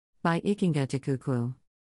By Ikinga Tukuku.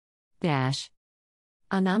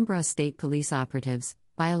 Anambra State Police operatives,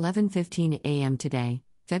 by 11:15 a.m. today,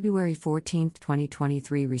 February 14,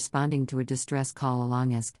 2023, responding to a distress call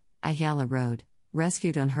along Ihiala Road,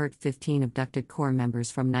 rescued unhurt 15 abducted Corps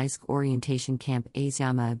members from Nice Orientation Camp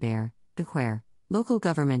Aziama Aber, Duquare, local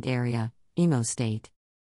government area, Imo State.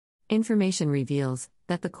 Information reveals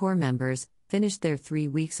that the Corps members finished their 3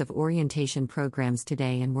 weeks of orientation programs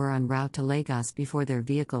today and were en route to Lagos before their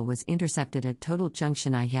vehicle was intercepted at Total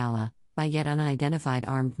Junction Ihiala by yet unidentified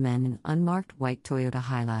armed men in unmarked white Toyota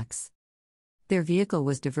Hilux. Their vehicle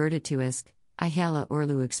was diverted to Ihiala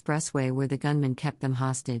Orlu Expressway where the gunmen kept them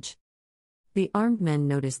hostage. The armed men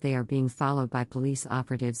noticed they are being followed by police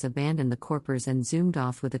operatives, abandoned the Corpers and zoomed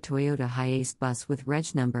off with a Toyota Hiace bus with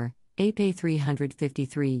reg number APE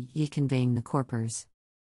 353 conveying the Corpers.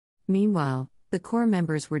 Meanwhile, the Corps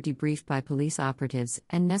members were debriefed by police operatives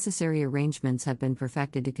and necessary arrangements have been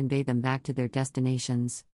perfected to convey them back to their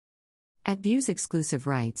destinations. At View's exclusive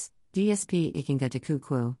rights, DSP Ikinga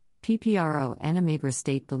Tukuku, PPRO Anambra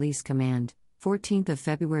State Police Command, 14th of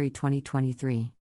February 2023.